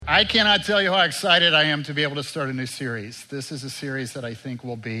I cannot tell you how excited I am to be able to start a new series. This is a series that I think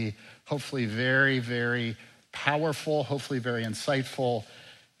will be hopefully very, very powerful, hopefully very insightful,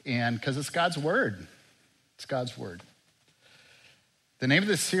 and because it's God's Word. It's God's Word. The name of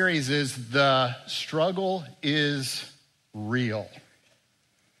this series is The Struggle is Real.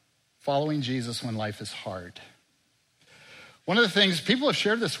 Following Jesus when life is hard. One of the things, people have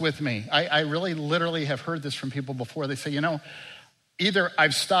shared this with me. I really literally have heard this from people before. They say, either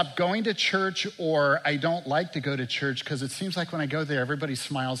I've stopped going to church or I don't like to go to church because it seems like when I go there, everybody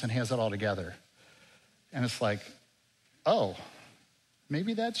smiles and has it all together. And it's like, oh,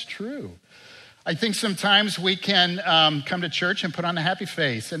 maybe that's true. I think sometimes we can come to church and put on a happy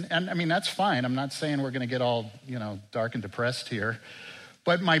face. And I mean, that's fine. I'm not saying we're going to get all, dark and depressed here.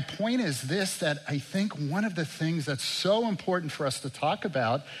 But my point is this, that I think one of the things that's so important for us to talk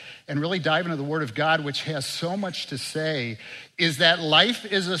about and really dive into the Word of God, which has so much to say, is that life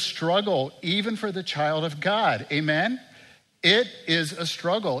is a struggle, even for the child of God. Amen? It is a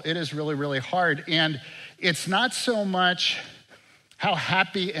struggle. It is really, really hard. And it's not so much how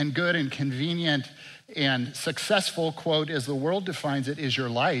happy and good and convenient and successful, quote, as the world defines it, is your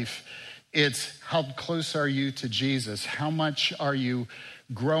life. It's how close are you to Jesus? How much are you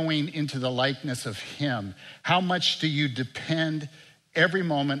growing into the likeness of Him? How much do you depend every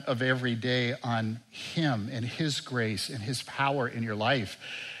moment of every day on Him and His grace and His power in your life?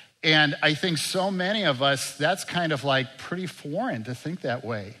 And I think so many of us, that's kind of like pretty foreign to think that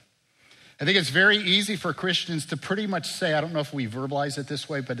way. I think it's very easy for Christians to pretty much say, I don't know if we verbalize it this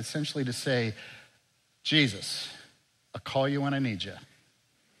way, but essentially to say, Jesus, I'll call you when I need you.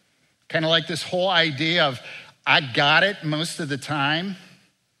 Kind of like this whole idea of, I got it most of the time.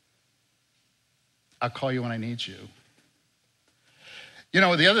 I'll call you when I need you.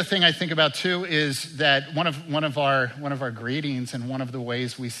 The other thing I think about too is that one of our greetings and one of the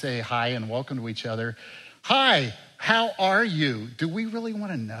ways we say hi and welcome to each other, hi, how are you? Do we really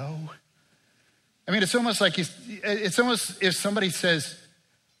want to know? I mean, it's almost if somebody says,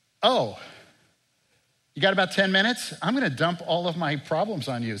 oh, you got about 10 minutes? I'm going to dump all of my problems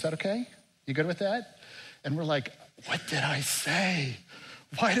on you. Is that okay? You good with that? And we're like, what did I say?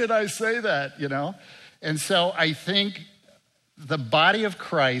 Why did I say that, And so I think the body of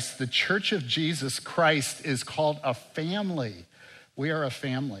Christ, the church of Jesus Christ, is called a family. We are a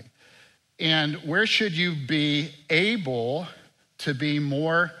family. And where should you be able to be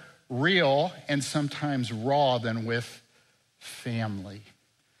more real and sometimes raw than with family?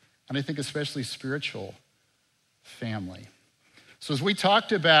 And I think especially spiritual family. So as we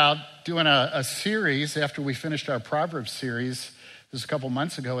talked about doing a series after we finished our Proverbs series, this a couple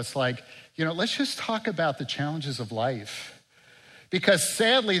months ago, it's like, let's just talk about the challenges of life. Because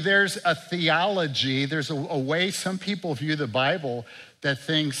sadly, there's a theology, there's a way some people view the Bible that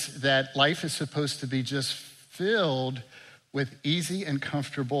thinks that life is supposed to be just filled with easy and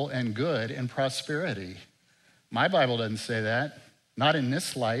comfortable and good and prosperity. My Bible doesn't say that, not in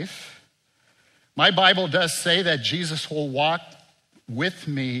this life. My Bible does say that Jesus will walk with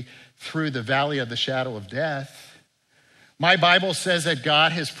me through the valley of the shadow of death. My Bible says that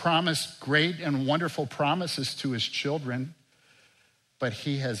God has promised great and wonderful promises to His children, but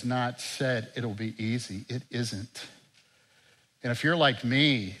He has not said it'll be easy. It isn't. And if you're like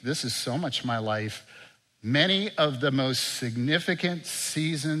me, this is so much my life. Many of the most significant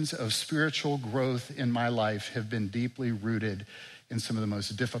seasons of spiritual growth in my life have been deeply rooted in some of the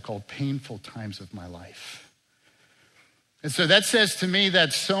most difficult, painful times of my life. And so that says to me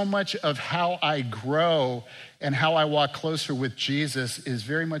that so much of how I grow and how I walk closer with Jesus is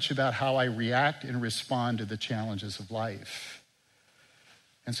very much about how I react and respond to the challenges of life.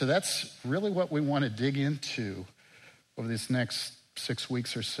 And so that's really what we want to dig into over this next 6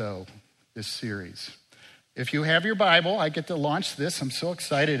 weeks or so, this series. If you have your Bible, I get to launch this. I'm so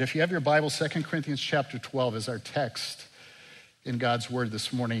excited. If you have your Bible, 2 Corinthians chapter 12 is our text in God's Word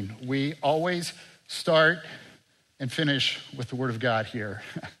this morning. We always start and finish with the Word of God here.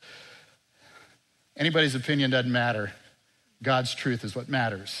 Anybody's opinion doesn't matter. God's truth is what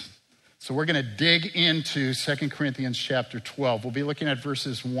matters. So we're going to dig into 2 Corinthians chapter 12. We'll be looking at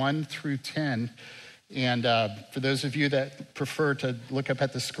verses 1 through 10. And for those of you that prefer to look up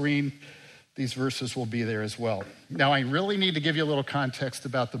at the screen, these verses will be there as well. Now, I really need to give you a little context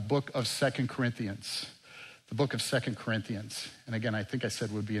about the book of 2 Corinthians. The book of 2 Corinthians. And again, I think I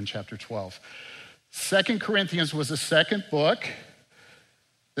said would be in chapter 12. 2 Corinthians was the second book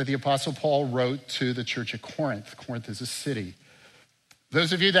that the Apostle Paul wrote to the church at Corinth. Corinth is a city.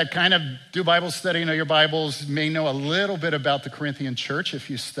 Those of you that kind of do Bible study, know your Bibles, may know a little bit about the Corinthian church if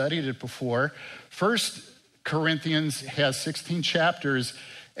you studied it before. First Corinthians has 16 chapters,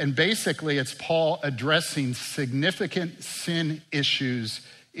 And basically, it's Paul addressing significant sin issues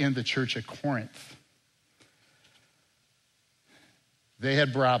in the church at Corinth. They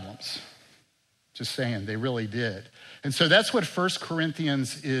had problems. Just saying, they really did. And so that's what 1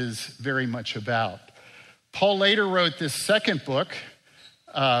 Corinthians is very much about. Paul later wrote this second book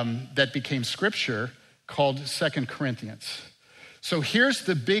that became scripture called 2 Corinthians. So here's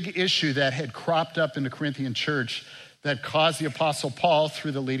the big issue that had cropped up in the Corinthian church that caused the Apostle Paul,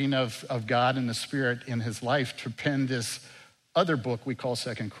 through the leading of God and the Spirit in his life, to pen this other book we call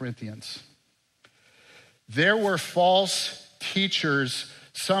 2 Corinthians. There were false teachers,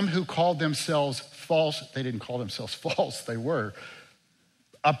 some who called themselves false. They didn't call themselves false, they were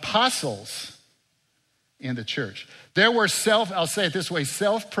apostles in the church. There were I'll say it this way,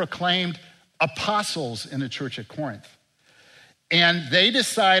 self-proclaimed apostles in the church at Corinth. And they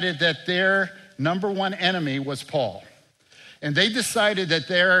decided that their number one enemy was Paul. And they decided that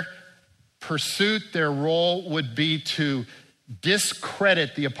their pursuit, their role would be to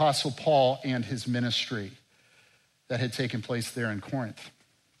discredit the Apostle Paul and his ministry that had taken place there in Corinth,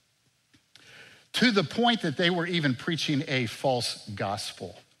 to the point that they were even preaching a false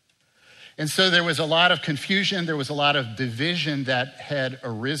gospel. And so there was a lot of confusion, there was a lot of division that had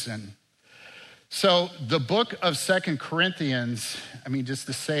arisen. So the book of 2 Corinthians, just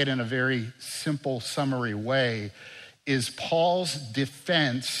to say it in a very simple summary way, is Paul's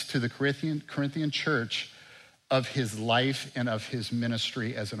defense to the Corinthian church of his life and of his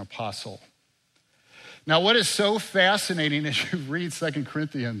ministry as an apostle. Now, what is so fascinating as you read 2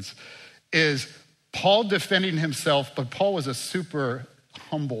 Corinthians is Paul defending himself, but Paul was a super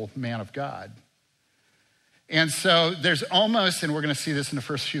humble man of God. And so there's almost, and we're going to see this in the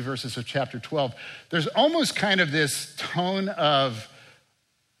first few verses of chapter 12, there's almost kind of this tone of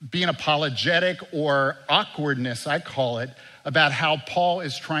being apologetic or awkwardness, I call it, about how Paul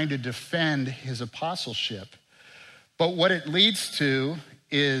is trying to defend his apostleship. But what it leads to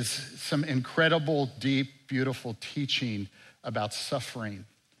is some incredible, deep, beautiful teaching about suffering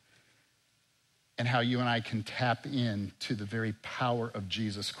and how you and I can tap into the very power of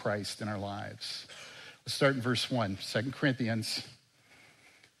Jesus Christ in our lives. Let's start in verse 1, 2 Corinthians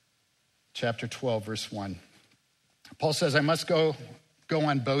chapter 12, verse 1. Paul says, I must go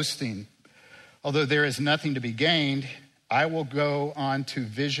on boasting. Although there is nothing to be gained, I will go on to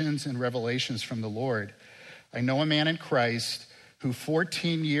visions and revelations from the Lord. I know a man in Christ who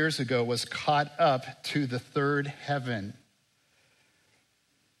 14 years ago was caught up to the third heaven.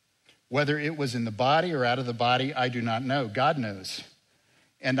 Whether it was in the body or out of the body, I do not know. God knows.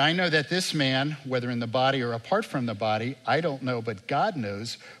 And I know that this man, whether in the body or apart from the body, I don't know, but God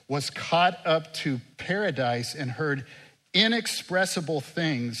knows, was caught up to paradise and heard inexpressible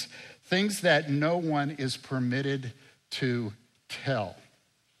things, things that no one is permitted to tell.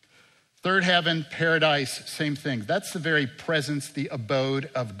 Third heaven, paradise, same thing. That's the very presence, the abode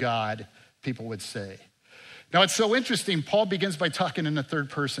of God, people would say. Now, it's so interesting. Paul begins by talking in the third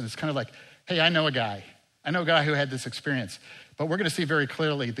person. It's kind of like, hey, I know a guy. I know a guy who had this experience. But we're going to see very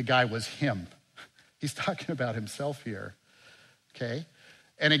clearly the guy was him. He's talking about himself here, okay?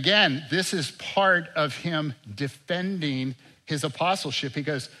 And again, this is part of him defending his apostleship. He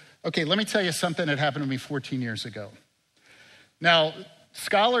goes, okay, let me tell you something that happened to me 14 years ago. Now,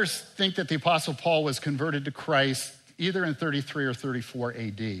 scholars think that the Apostle Paul was converted to Christ either in 33 or 34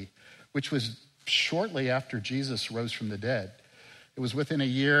 AD, which was shortly after Jesus rose from the dead. It was within a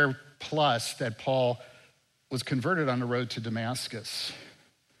year plus that Paul was converted on the road to Damascus.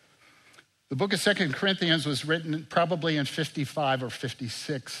 The book of 2 Corinthians was written probably in 55 or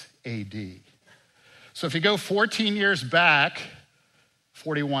 56 AD. So if you go 14 years back,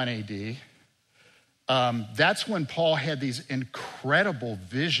 41 AD, that's when Paul had these incredible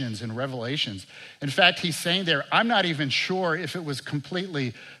visions and revelations. In fact, he's saying there, I'm not even sure if it was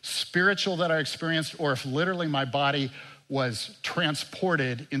completely spiritual that I experienced or if literally my body was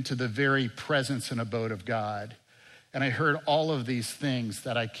transported into the very presence and abode of God. And I heard all of these things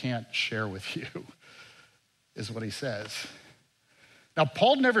that I can't share with you, is what he says. Now,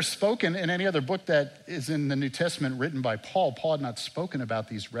 Paul had never spoken in any other book that is in the New Testament written by Paul. Paul had not spoken about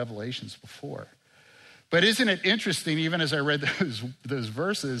these revelations before. But isn't it interesting, even as I read those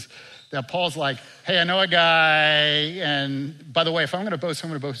verses, that Paul's like, hey, I know a guy, and by the way, if I'm going to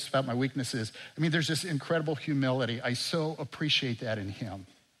boast about my weaknesses. There's this incredible humility. I so appreciate that in him.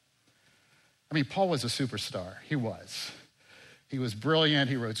 Paul was a superstar. He was. He was brilliant.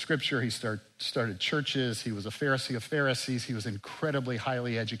 He wrote scripture. He started churches. He was a Pharisee of Pharisees. He was incredibly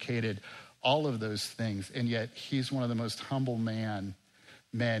highly educated, all of those things. And yet he's one of the most humble men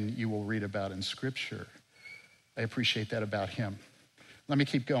you will read about in scripture. I appreciate that about him. Let me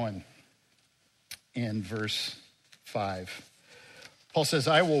keep going in verse 5. Paul says,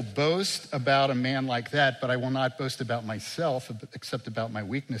 I will boast about a man like that, but I will not boast about myself except about my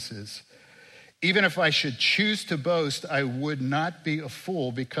weaknesses. Even if I should choose to boast, I would not be a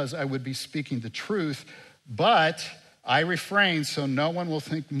fool because I would be speaking the truth, but I refrain so no one will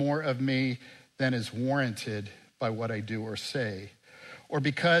think more of me than is warranted by what I do or say, or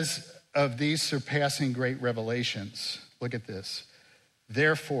because of these surpassing great revelations. Look at this.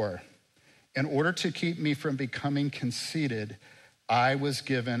 Therefore, in order to keep me from becoming conceited, I was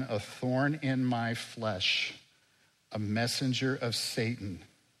given a thorn in my flesh, a messenger of Satan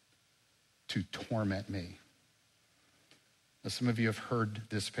to torment me. Now, some of you have heard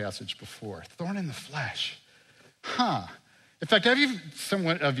this passage before. Thorn in the flesh. In fact,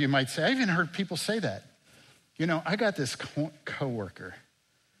 someone of you might say, I even heard people say that. You know, I got this coworker.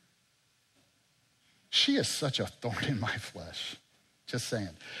 She is such a thorn in my flesh. Just saying.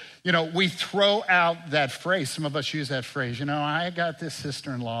 You know, we throw out that phrase. Some of us use that phrase. You know, I got this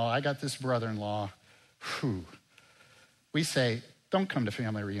sister-in-law. I got this brother-in-law. Whew. We say, don't come to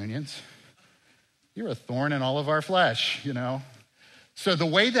family reunions. You're a thorn in all of our flesh, you know. So the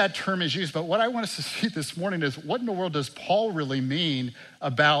way that term is used, but what I want us to see this morning is what in the world does Paul really mean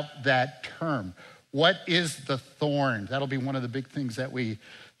about that term? What is the thorn? That'll be one of the big things that we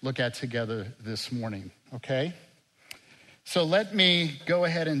look at together this morning, okay? So let me go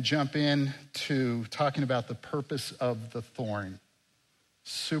ahead and jump in to talking about the purpose of the thorn.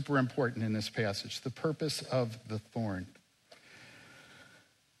 Super important in this passage, the purpose of the thorn.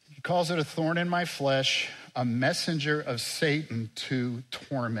 He calls it a thorn in my flesh, a messenger of Satan to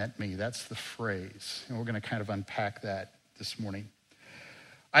torment me. That's the phrase. And we're going to kind of unpack that this morning.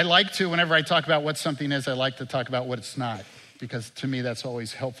 I like to, whenever I talk about what something is, I like to talk about what it's not, because to me that's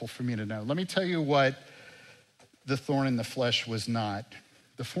always helpful for me to know. Let me tell you what the thorn in the flesh was not.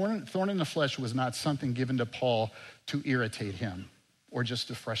 The thorn in the flesh was not something given to Paul to irritate him or just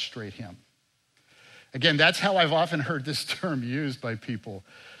to frustrate him. Again, that's how I've often heard this term used by people.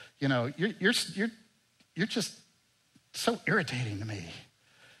 You know, you're just so irritating to me.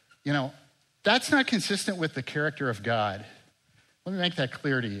 You know, that's not consistent with the character of God. Let me make that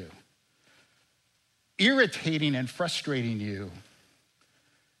clear to you. Irritating and frustrating you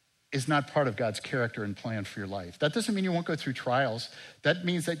is not part of God's character and plan for your life. That doesn't mean you won't go through trials. That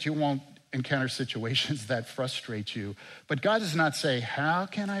means that you won't encounter situations that frustrate you. But God does not say, how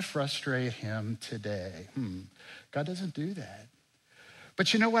can I frustrate him today? God doesn't do that.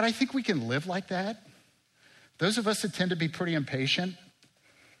 But you know what? I think we can live like that. Those of us that tend to be pretty impatient,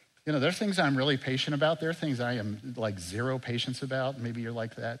 you know, there are things I'm really patient about. There are things I am like zero patience about. Maybe you're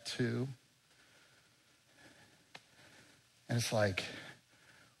like that too. And it's like,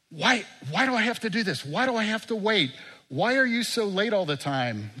 why do I have to do this? Why do I have to wait? Why are you so late all the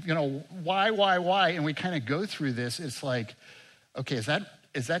time? You know, why? And we kind of go through this. It's like, okay, is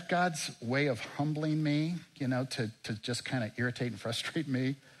that God's way of humbling me, you know, to just kind of irritate and frustrate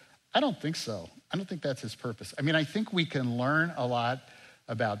me? I don't think so. I don't think that's his purpose. I mean, I think we can learn a lot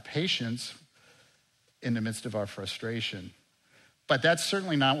about patience in the midst of our frustration. But that's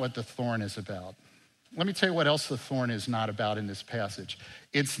certainly not what the thorn is about. Let me tell you what else the thorn is not about in this passage.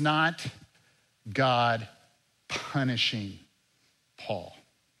 It's not God punishing Paul.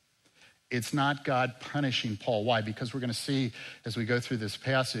 It's not God punishing Paul. Why? Because we're going to see as we go through this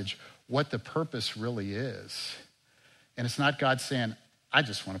passage what the purpose really is. And it's not God saying, I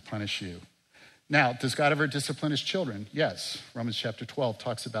just want to punish you. Now, does God ever discipline his children? Yes. Romans chapter 12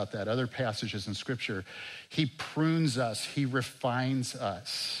 talks about that. Other passages in Scripture. He prunes us. He refines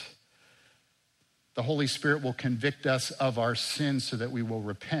us. The Holy Spirit will convict us of our sins so that we will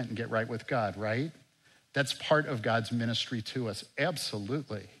repent and get right with God, right? That's part of God's ministry to us.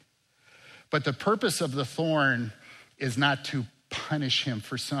 Absolutely. But the purpose of the thorn is not to punish him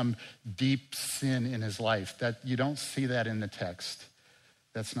for some deep sin in his life. That you don't see that in the text.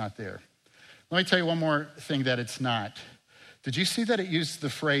 That's not there. Let me tell you one more thing that it's not. Did you see that it used the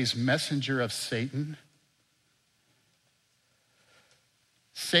phrase messenger of Satan?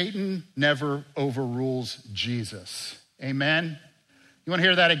 Satan never overrules Jesus. Amen? You want to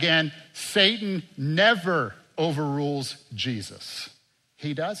hear that again? Satan never overrules Jesus.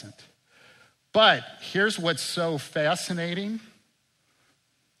 He doesn't. But here's what's so fascinating.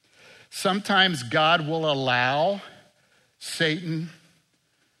 Sometimes God will allow Satan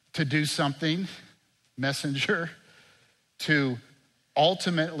to do something, messenger, to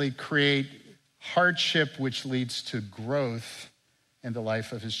ultimately create hardship which leads to growth in the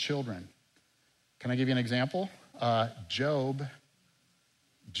life of his children. Can I give you an example? Job,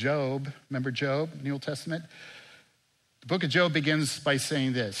 remember Job in the Old Testament? The book of Job begins by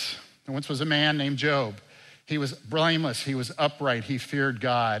saying this. There once was a man named Job. He was blameless. He was upright. He feared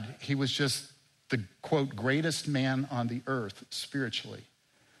God. He was just the, quote, greatest man on the earth spiritually.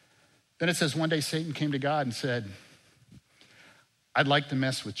 Then it says one day Satan came to God and said, I'd like to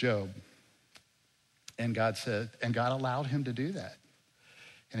mess with Job. And God allowed him to do that.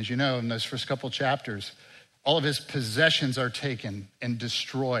 And as you know, in those first couple chapters, all of his possessions are taken and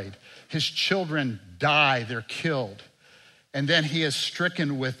destroyed. His children die, they're killed. And then he is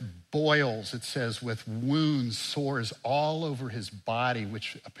stricken with boils, it says, with wounds, sores all over his body,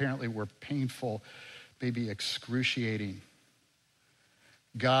 which apparently were painful, maybe excruciating.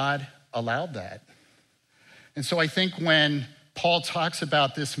 God allowed that. And so I think when Paul talks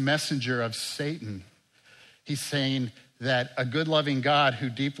about this messenger of Satan, he's saying that a good loving God who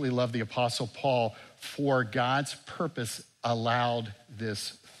deeply loved the Apostle Paul for God's purpose allowed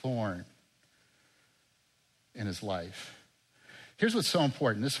this thorn in his life. Here's what's so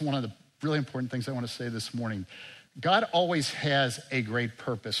important. This is one of the really important things I want to say this morning. God always has a great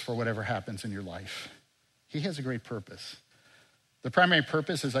purpose for whatever happens in your life. He has a great purpose. The primary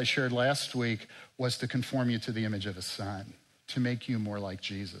purpose, as I shared last week, was to conform you to the image of his son, to make you more like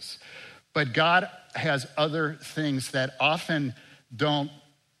Jesus. But God has other things that often don't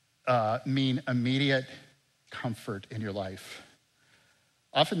mean immediate comfort in your life.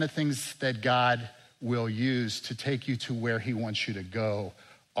 Often the things that God will use to take you to where he wants you to go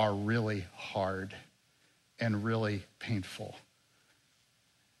are really hard and really painful.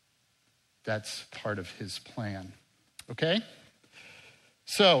 That's part of his plan. Okay?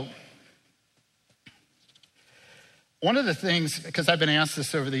 So, one of the things, because I've been asked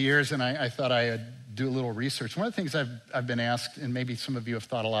this over the years and I thought I'd do a little research. One of the things I've been asked, and maybe some of you have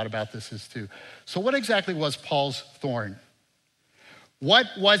thought a lot about this is too. So what exactly was Paul's thorn? What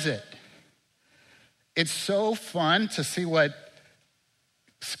was it? It's so fun to see what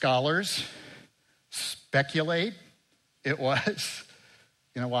scholars speculate it was.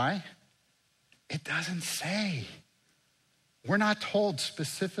 You know why? It doesn't say. We're not told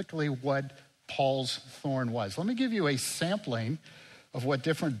specifically what Paul's thorn was. Let me give you a sampling of what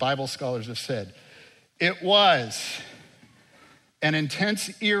different Bible scholars have said. It was an intense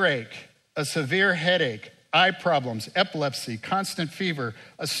earache, a severe headache, eye problems, epilepsy, constant fever,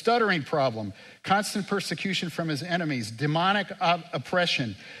 a stuttering problem, constant persecution from his enemies, demonic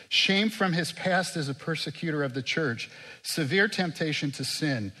oppression, shame from his past as a persecutor of the church, severe temptation to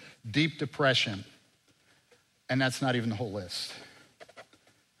sin, deep depression. And that's not even the whole list.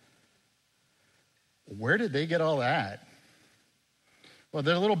 Where did they get all that? Well,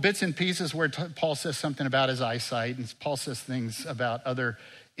 there are little bits and pieces where Paul says something about his eyesight, and Paul says things about other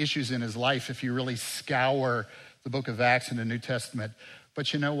issues in his life if you really scour the book of Acts and the New Testament.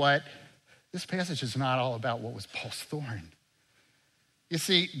 But you know what? This passage is not all about what was Paul's thorn. You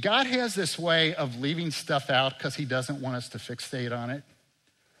see, God has this way of leaving stuff out because he doesn't want us to fixate on it.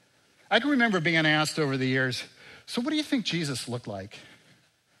 I can remember being asked over the years, so what do you think Jesus looked like?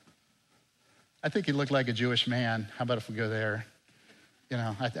 I think he looked like a Jewish man. How about if we go there? You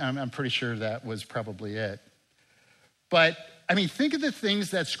know, I'm pretty sure that was probably it. But, I mean, think of the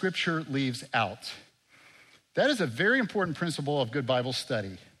things that Scripture leaves out. That is a very important principle of good Bible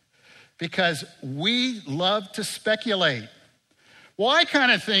study because we love to speculate. Well, I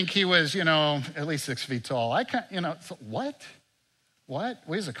kind of think he was, at least 6 feet tall. What? Well,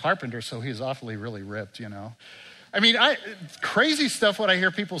 he's a carpenter, so he's awfully really ripped, I mean, crazy stuff what I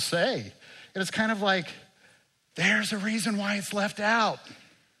hear people say. And it's kind of like, there's a reason why it's left out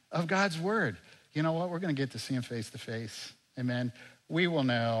of God's word. You know what? We're going to get to see him face to face. Amen. We will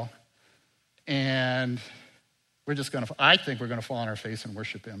know. And I think we're going to fall on our face and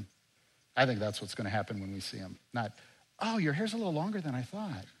worship him. I think that's what's going to happen when we see him. Not, oh, your hair's a little longer than I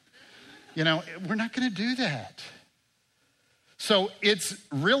thought. We're not going to do that. So it's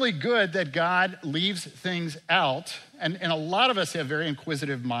really good that God leaves things out. And a lot of us have very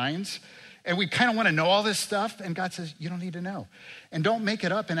inquisitive minds. And we kind of want to know all this stuff. And God says, you don't need to know. And don't make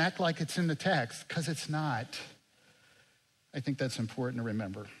it up and act like it's in the text, because it's not. I think that's important to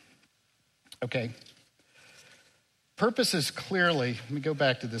remember. Okay. Purpose is clearly, let me go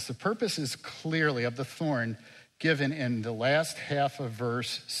back to this. The purpose is clearly of the thorn given in the last half of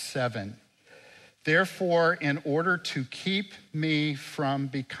verse 7. Therefore, in order to keep me from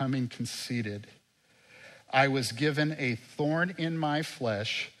becoming conceited, I was given a thorn in my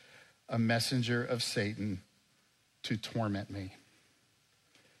flesh, a messenger of Satan to torment me.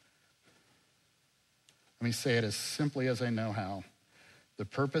 Let me say it as simply as I know how. The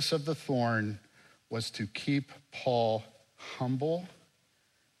purpose of the thorn was to keep Paul humble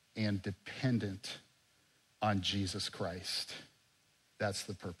and dependent on Jesus Christ. That's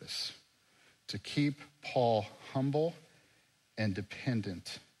the purpose. To keep Paul humble and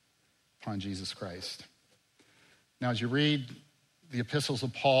dependent upon Jesus Christ. Now, as you read the epistles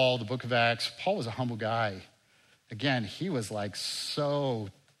of Paul, the book of Acts, Paul was a humble guy. Again, he was like so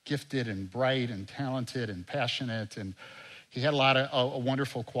gifted and bright and talented and passionate, and he had a lot of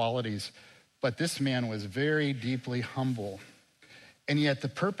wonderful qualities. But this man was very deeply humble. And yet the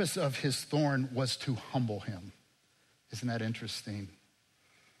purpose of his thorn was to humble him. Isn't that interesting?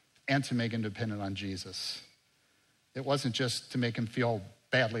 And to make him dependent on Jesus. It wasn't just to make him feel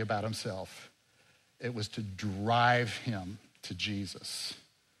badly about himself. It was to drive him to Jesus.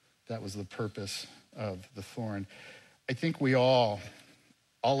 That was the purpose of the thorn. I think we all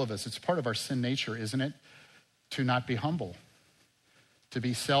of us, it's part of our sin nature, isn't it? To not be humble, to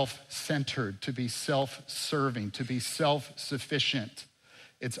be self-centered, to be self-serving, to be self-sufficient.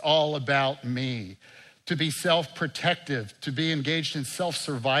 It's all about me. To be self-protective, to be engaged in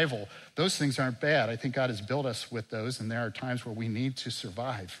self-survival. Those things aren't bad. I think God has built us with those, and there are times where we need to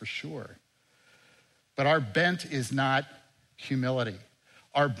survive, for sure. But our bent is not humility.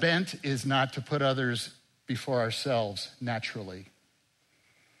 Our bent is not to put others before ourselves naturally.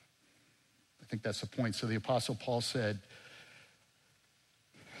 I think that's the point. So the Apostle Paul said,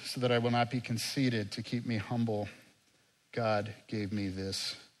 so that I will not be conceited, to keep me humble, God gave me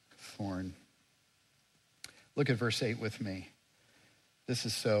this thorn. Look at verse 8 with me. This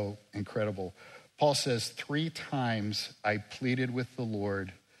is so incredible. Paul says, 3 times I pleaded with the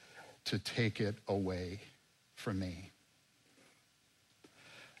Lord to take it away from me.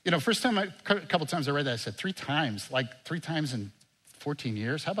 You know, a couple times I read that, I said 3 times, like 3 times in 14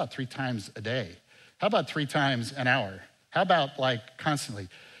 years? How about 3 times a day? How about 3 times an hour? How about like constantly?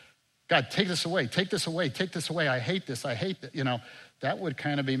 God, take this away, take this away, take this away. I hate this, I hate that. You know, that would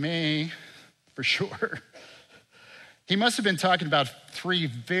kind of be me for sure. He must have been talking about 3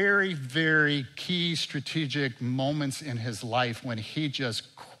 very, very key strategic moments in his life when he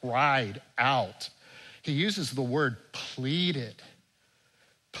just cried out. He uses the word pleaded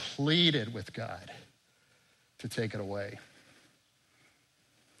with God to take it away.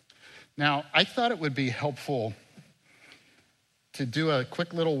 Now, I thought it would be helpful to do a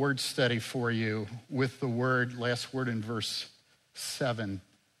quick little word study for you with the last word in verse 7,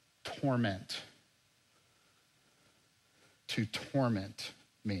 torment. To torment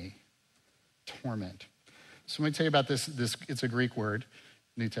me. Torment. So let me tell you about this. It's a Greek word,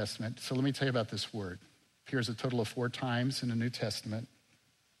 New Testament. So let me tell you about this word. It appears a total of 4 times in the New Testament.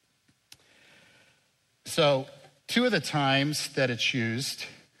 So 2 of the times that it's used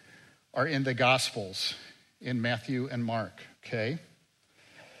are in the Gospels, in Matthew and Mark, okay?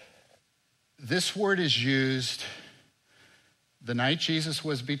 This word is used the night Jesus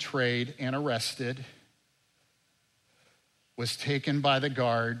was betrayed and arrested, was taken by the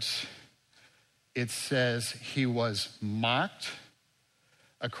guards. It says he was mocked.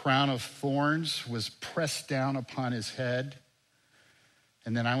 A crown of thorns was pressed down upon his head.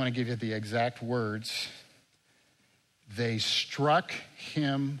 And then I want to give you the exact words. They struck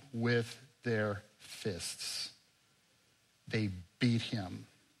him with their fists. They beat him.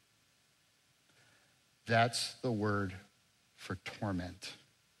 That's the word for torment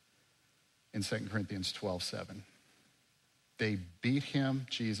in 2 Corinthians 12:7. They beat him,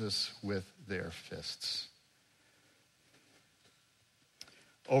 Jesus, with their fists.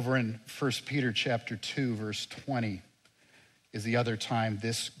 Over in 1 Peter chapter 2, verse 20, is the other time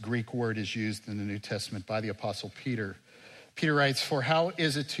this Greek word is used in the New Testament by the Apostle Peter. Peter writes, "For how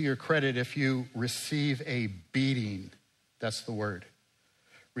is it to your credit if you receive a beating?" That's the word.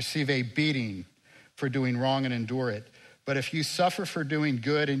 Receive a beating for doing wrong and endure it. But if you suffer for doing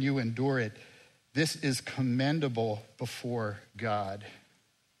good and you endure it, this is commendable before God.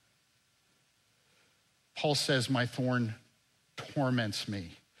 Paul says, my thorn torments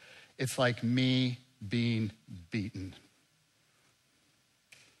me. It's like me being beaten.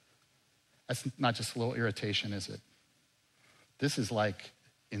 That's not just a little irritation, is it? This is like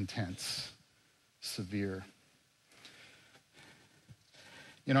intense, severe.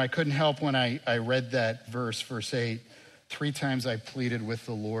 You know, I couldn't help when I read that verse 8, 3 times I pleaded with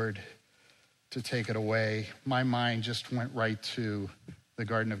the Lord to take it away. My mind just went right to the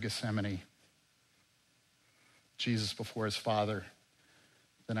Garden of Gethsemane. Jesus before his Father,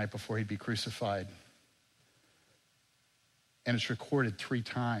 the night before he'd be crucified. And it's recorded 3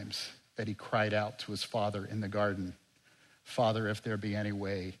 times that he cried out to his Father in the garden, "Father, if there be any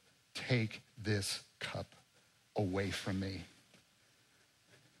way, take this cup away from me."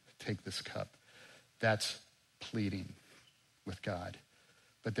 Take this cup. That's pleading with God.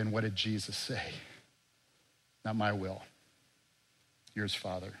 But then what did Jesus say? Not my will. Yours,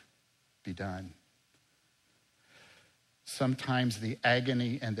 Father, be done. Sometimes the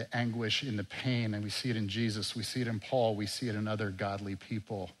agony and the anguish and the pain, and we see it in Jesus, we see it in Paul, we see it in other godly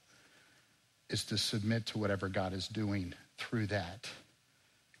people, is to submit to whatever God is doing through that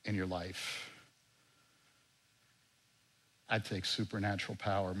in your life. I'd take supernatural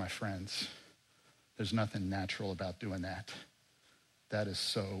power, my friends. There's nothing natural about doing that. That is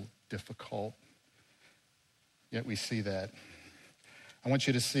so difficult. Yet we see that. I want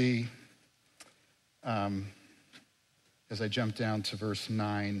you to see, as I jump down to verse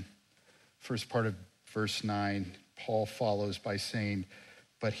 9, first part of verse 9, Paul follows by saying,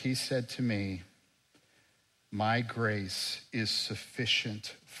 "But he said to me, my grace is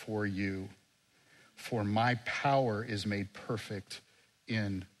sufficient for you, for my power is made perfect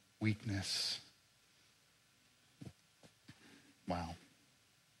in weakness." Wow.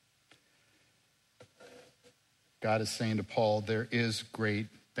 God is saying to Paul, there is great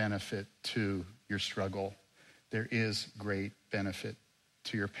benefit to your struggle. There is great benefit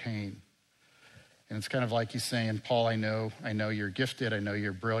to your pain. And it's kind of like he's saying, Paul, I know you're gifted. I know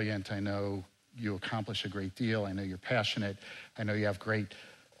you're brilliant. I know you accomplish a great deal. I know you're passionate. I know you have great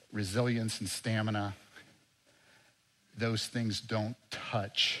resilience and stamina. Those things don't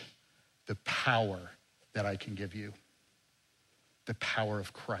touch the power that I can give you. The power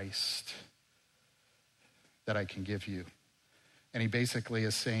of Christ that I can give you. And he basically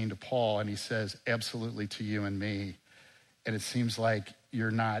is saying to Paul, and he says, absolutely to you and me. And it seems like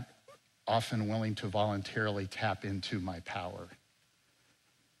you're not often willing to voluntarily tap into my power.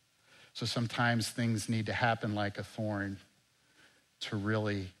 So sometimes things need to happen like a thorn to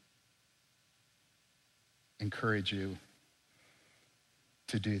really encourage you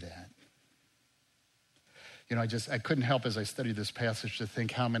to do that. You know, I couldn't help as I studied this passage to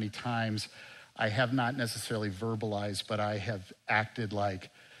think how many times I have not necessarily verbalized, but I have acted like,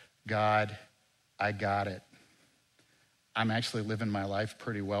 God, I got it. I'm actually living my life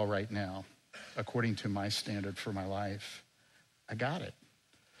pretty well right now, according to my standard for my life. I got it.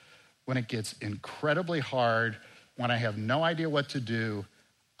 When it gets incredibly hard, when I have no idea what to do,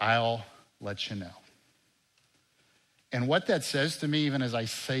 I'll let you know. And what that says to me, even as I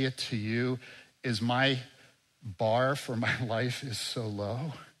say it to you, is my bar for my life is so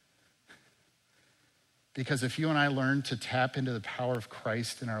low. Because if you and I learn to tap into the power of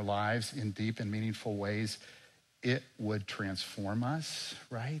Christ in our lives in deep and meaningful ways, it would transform us,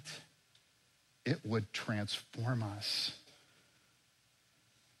 right? It would transform us.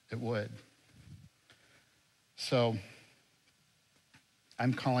 It would. So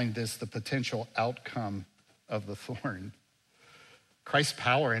I'm calling this the potential outcome of the thorn. Christ's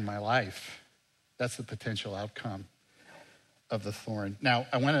power in my life, that's the potential outcome of the thorn. Now,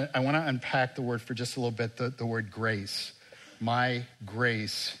 I want to unpack the word for just a little bit, the word grace. My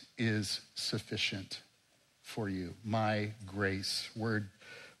grace is sufficient for you. My grace. Word,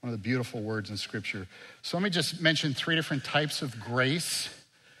 one of the beautiful words in Scripture. So let me just mention 3 different types of grace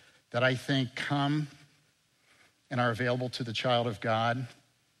that I think come and are available to the child of God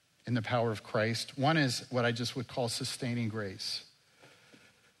in the power of Christ. One is what I just would call sustaining grace.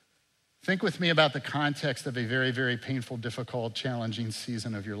 Think with me about the context of a very, very painful, difficult, challenging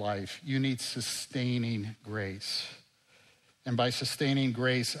season of your life. You need sustaining grace. And by sustaining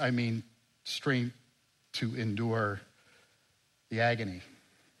grace, I mean strength to endure the agony,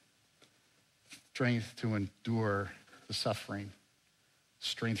 strength to endure the suffering,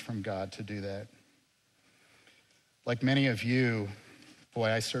 strength from God to do that. Like many of you, boy,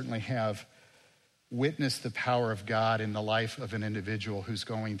 I certainly have witnessed the power of God in the life of an individual who's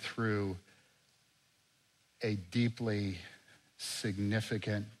going through a deeply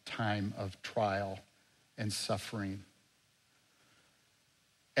significant time of trial and suffering.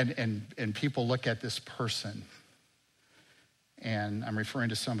 And people look at this person, and I'm referring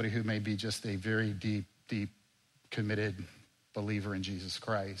to somebody who may be just a very deep, committed believer in Jesus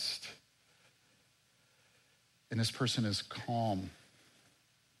Christ. And this person is calm.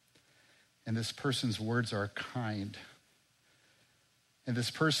 And this person's words are kind. And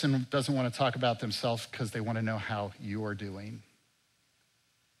this person doesn't want to talk about themselves because they want to know how you're doing.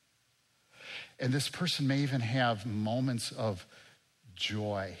 And this person may even have moments of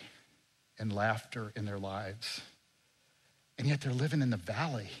joy and laughter in their lives. And yet they're living in the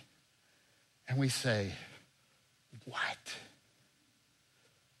valley. And we say, what?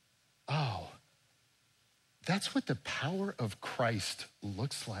 Oh, that's what the power of Christ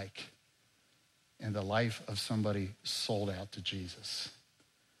looks like in the life of somebody sold out to Jesus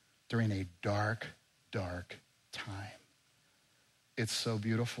during a dark, dark time. It's so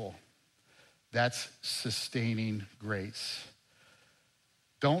beautiful. That's sustaining grace.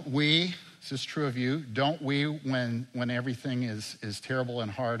 Don't we, this is true of you, don't we, when everything is terrible and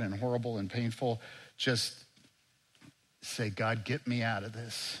hard and horrible and painful, just say, God, get me out of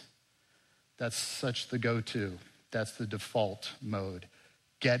this. That's such the go-to. That's the default mode.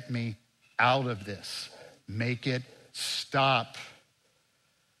 Get me out of this. Make it stop.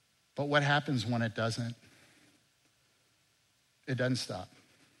 But what happens when it doesn't? It doesn't stop.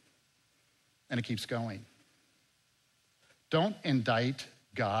 And it keeps going. Don't indict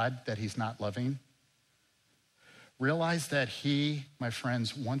God that he's not loving. Realize that he, my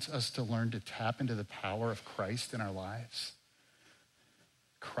friends, wants us to learn to tap into the power of Christ in our lives.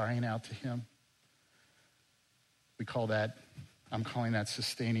 Crying out to him. I'm calling that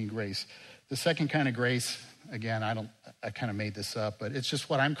sustaining grace. The second kind of grace, again, I kind of made this up, but it's just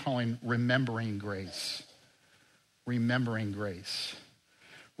what I'm calling remembering grace. Remembering grace.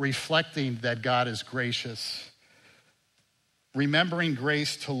 Reflecting that God is gracious. Remembering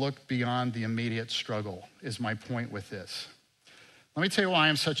grace to look beyond the immediate struggle is my point with this. Let me tell you why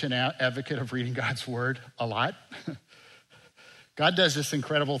I'm such an advocate of reading God's word a lot. God does this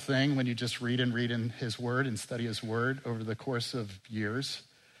incredible thing when you just read in his word and study his word over the course of years.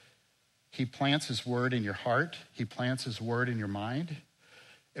 He plants his word in your heart. He plants his word in your mind.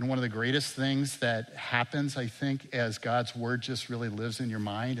 And one of the greatest things that happens, I think, as God's word just really lives in your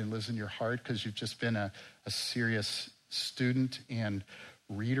mind and lives in your heart because you've just been a serious student and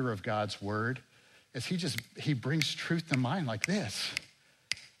reader of God's word, is he brings truth to mind like this.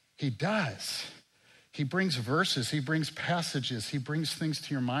 He does. He brings verses, he brings passages, he brings things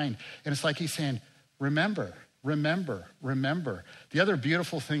to your mind. And it's like he's saying, remember, remember, remember. The other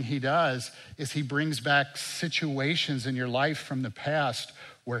beautiful thing he does is he brings back situations in your life from the past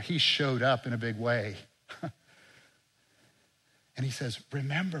where he showed up in a big way. And he says,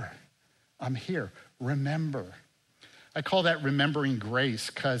 remember, I'm here, remember. I call that remembering grace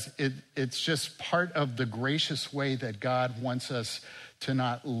because it's just part of the gracious way that God wants us to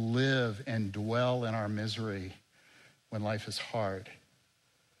not live and dwell in our misery when life is hard.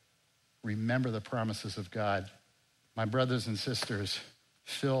 Remember the promises of God. My brothers and sisters,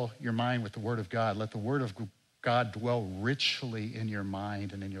 fill your mind with the word of God. Let the word of God dwell richly in your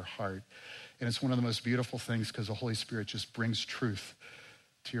mind and in your heart. And it's one of the most beautiful things because the Holy Spirit just brings truth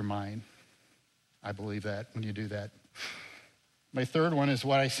to your mind. I believe that when you do that. My third one is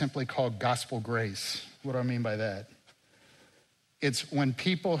what I simply call gospel grace. What do I mean by that? It's when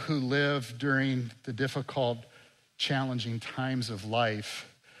people who live during the difficult, challenging times of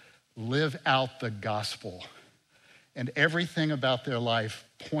life live out the gospel. And everything about their life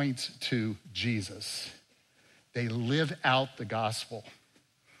points to Jesus. They live out the gospel.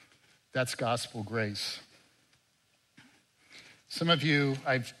 That's gospel grace. Some of you,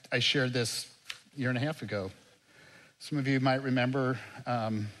 I shared this a year and a half ago. Some of you might remember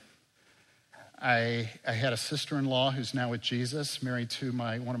I had a sister-in-law who's now with Jesus, married to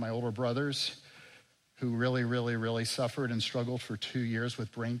one of my older brothers, who really, really, really suffered and struggled for 2 years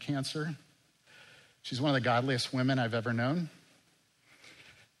with brain cancer. She's one of the godliest women I've ever known.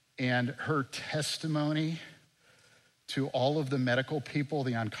 And her testimony to all of the medical people,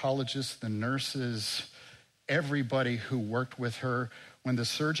 the oncologists, the nurses, everybody who worked with her, when the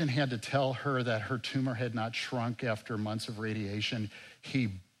surgeon had to tell her that her tumor had not shrunk after months of radiation, he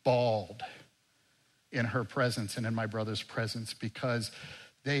bawled in her presence and in my brother's presence because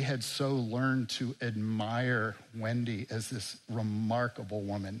they had so learned to admire Wendy as this remarkable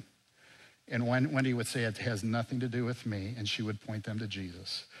woman. And when Wendy would say, it has nothing to do with me, and she would point them to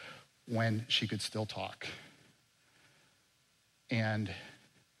Jesus when she could still talk. And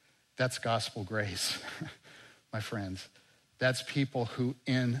that's gospel grace, my friends. That's people who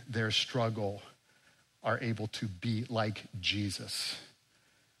in their struggle are able to be like Jesus.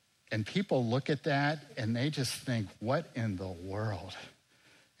 And people look at that and they just think, what in the world?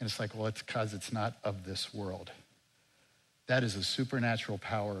 And it's like, well, it's because it's not of this world. That is a supernatural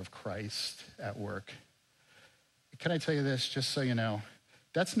power of Christ at work. Can I tell you this, just so you know?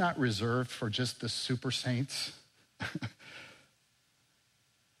 That's not reserved for just the super saints.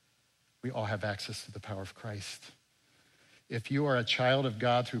 We all have access to the power of Christ. If you are a child of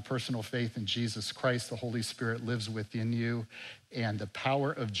God through personal faith in Jesus Christ, the Holy Spirit lives within you, and the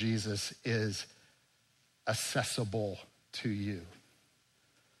power of Jesus is accessible to you.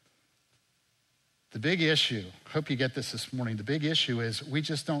 The big issue, hope you get this morning, the big issue is we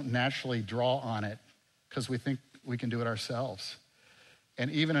just don't naturally draw on it because we think we can do it ourselves. And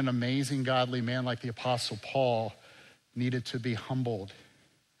even an amazing godly man like the Apostle Paul needed to be humbled,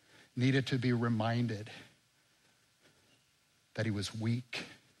 needed to be reminded that he was weak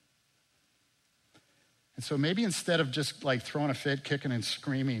And so maybe instead of just like throwing a fit, kicking and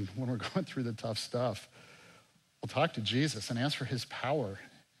screaming when we're going through the tough stuff, we'll talk to Jesus and ask for his power,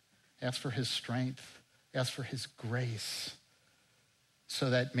 ask for his strength, ask for his grace,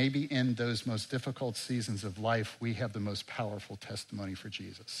 so that maybe in those most difficult seasons of life, we have the most powerful testimony for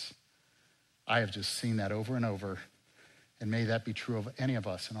Jesus. I have just seen that over and over, and may that be true of any of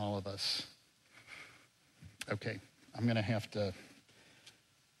us and all of us. Okay, I'm gonna have to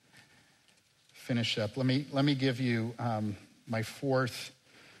finish up. Let me give you my fourth,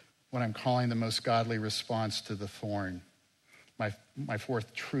 what I'm calling the most godly response to the thorn. My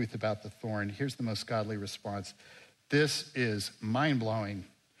fourth truth about the thorn. Here's the most godly response. This is mind-blowing.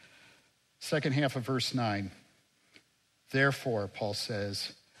 Second half of verse 9. Therefore, Paul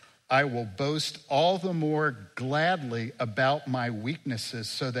says, I will boast all the more gladly about my weaknesses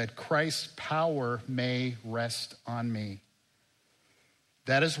so that Christ's power may rest on me.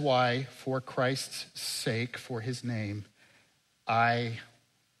 That is why, for Christ's sake, for his name, I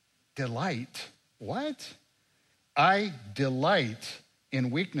delight. What? I delight in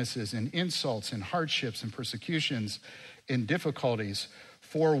weaknesses, in insults, in hardships, in persecutions, in difficulties.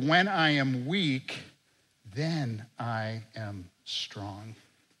 For when I am weak, then I am strong.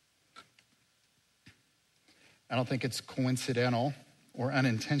 I don't think it's coincidental or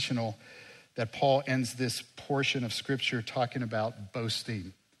unintentional that Paul ends this portion of Scripture talking about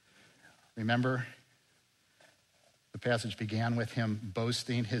boasting. Remember, the passage began with him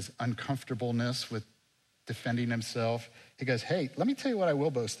boasting his uncomfortableness with defending himself. He goes, hey, let me tell you what I will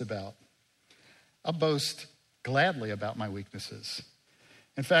boast about. I'll boast gladly about my weaknesses.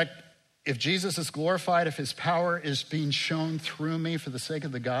 In fact, if Jesus is glorified, if his power is being shown through me for the sake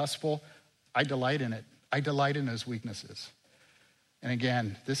of the gospel, I delight in it. I delight in those weaknesses. And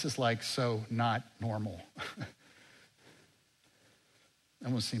again, this is like so not normal.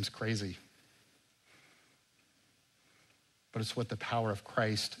 Almost seems crazy. But it's what the power of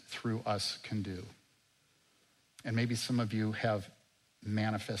Christ through us can do. And maybe some of you have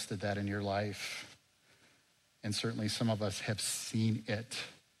manifested that in your life. And certainly some of us have seen it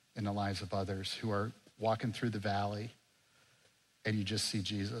in the lives of others who are walking through the valley and you just see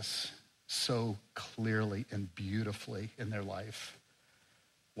Jesus so clearly and beautifully in their life.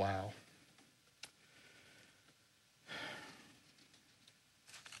 Wow.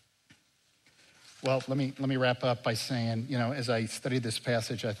 Well, let me wrap up by saying, as I studied this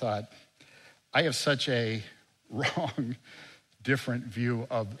passage, I thought, I have such a wrong, different view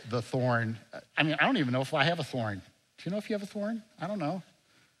of the thorn. I mean, I don't even know if I have a thorn. Do you know if you have a thorn? I don't know.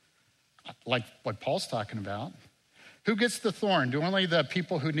 Like what Paul's talking about. Who gets the thorn? Do only the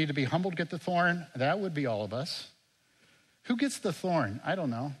people who need to be humbled get the thorn? That would be all of us. Who gets the thorn? I don't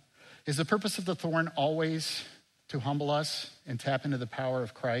know. Is the purpose of the thorn always to humble us and tap into the power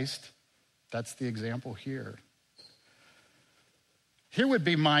of Christ? That's the example here. Here would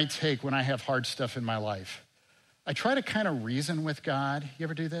be my take when I have hard stuff in my life. I try to kind of reason with God. You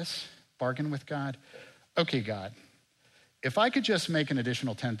ever do this? Bargain with God? Okay, God, if I could just make an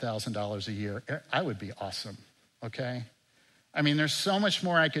additional $10,000 a year, I would be awesome, okay? I mean, there's so much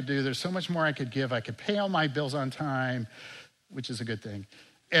more I could do. There's so much more I could give. I could pay all my bills on time, which is a good thing.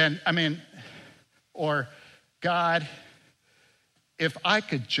 And or God, if I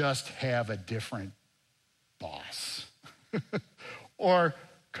could just have a different boss or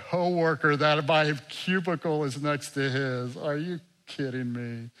coworker that my cubicle is next to his. Are you kidding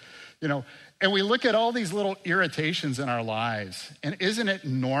me? And we look at all these little irritations in our lives. And isn't it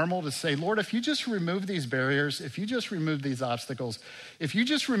normal to say, Lord, if you just remove these barriers, if you just remove these obstacles, if you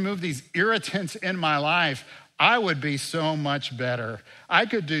just remove these irritants in my life, I would be so much better. I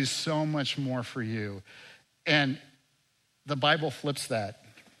could do so much more for you. And the Bible flips that.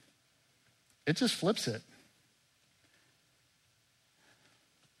 It just flips it.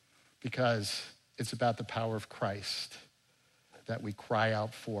 Because it's about the power of Christ that we cry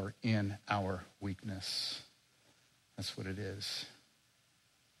out for in our weakness. That's what it is.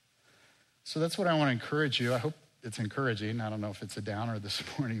 So that's what I want to encourage you. I hope it's encouraging. I don't know if it's a downer this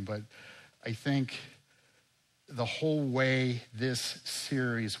morning, but I think the whole way this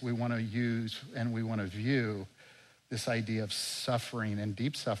series we want to use and we want to view this idea of suffering and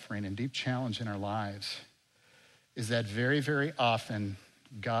deep challenge in our lives is that very, very often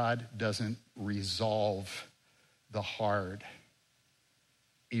God doesn't resolve the hard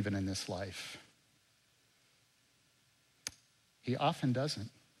even in this life. He often doesn't.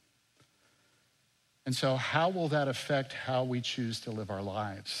 And so how will that affect how we choose to live our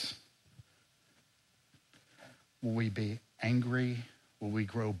lives? Will we be angry? Will we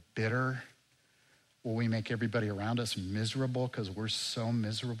grow bitter? Will we make everybody around us miserable because we're so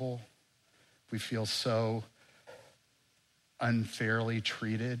miserable? we feel so unfairly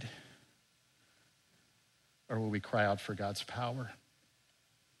treated? Or will we cry out for God's power?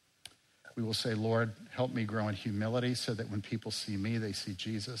 We will say, Lord, help me grow in humility so that when people see me, they see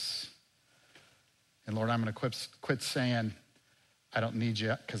Jesus. And Lord, I'm going to quit saying, I don't need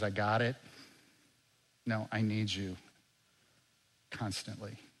you because I got it. No, I need you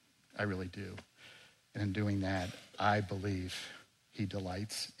constantly. I really do. And in doing that, I believe he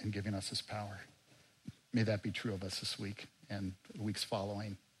delights in giving us his power. May that be true of us this week and the weeks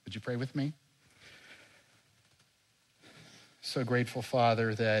following. Would you pray with me? So grateful,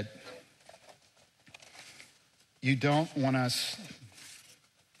 Father, that you don't want us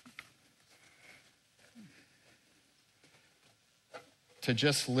to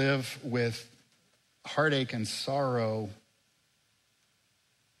just live with heartache and sorrow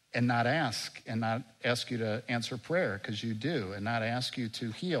and not ask you to answer prayer, because you do, and not ask you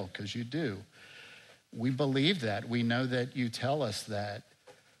to heal, because you do. We believe that. We know that you tell us that.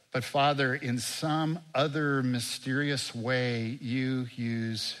 But Father, in some other mysterious way, you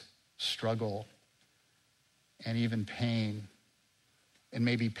use struggle and even pain, and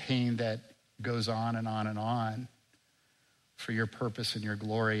maybe pain that goes on and on and on for your purpose and your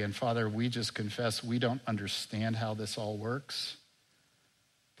glory. And Father, we just confess we don't understand how this all works,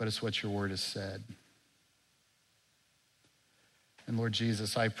 but it's what your word has said. And Lord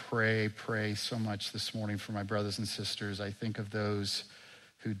Jesus, I pray so much this morning for my brothers and sisters. I think of those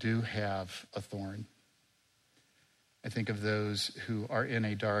who do have a thorn. I think of those who are in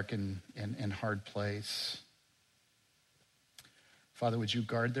a dark and hard place. Father, would you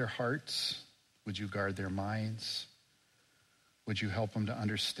guard their hearts? Would you guard their minds? Would you help them to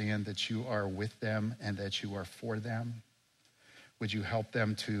understand that you are with them and that you are for them? Would you help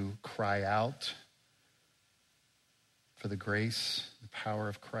them to cry out for the grace, the power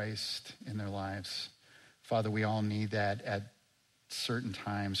of Christ in their lives? Father, we all need that at certain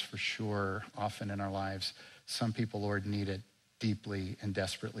times for sure, often in our lives. Some people, Lord, need it deeply and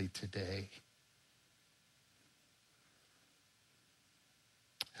desperately today.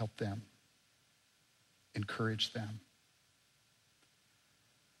 Help them. Encourage them.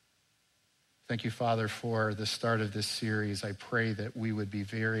 Thank you, Father, for the start of this series. I pray that we would be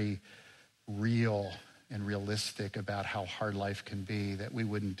very real and realistic about how hard life can be, that we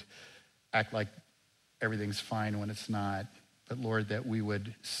wouldn't act like everything's fine when it's not, but Lord, that we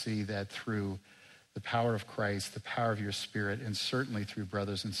would see that through the power of Christ, the power of your Spirit, and certainly through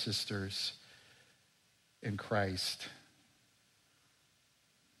brothers and sisters in Christ,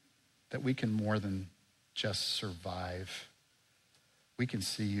 that we can more than just survive. We can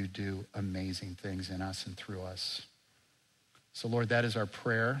see you do amazing things in us and through us. So Lord, that is our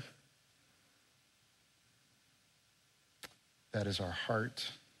prayer. That is our heart.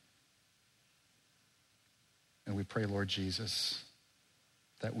 And we pray, Lord Jesus,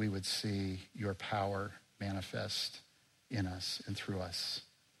 that we would see your power manifest in us and through us.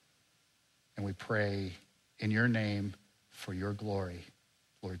 And we pray in your name for your glory,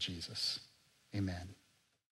 Lord Jesus. Amen.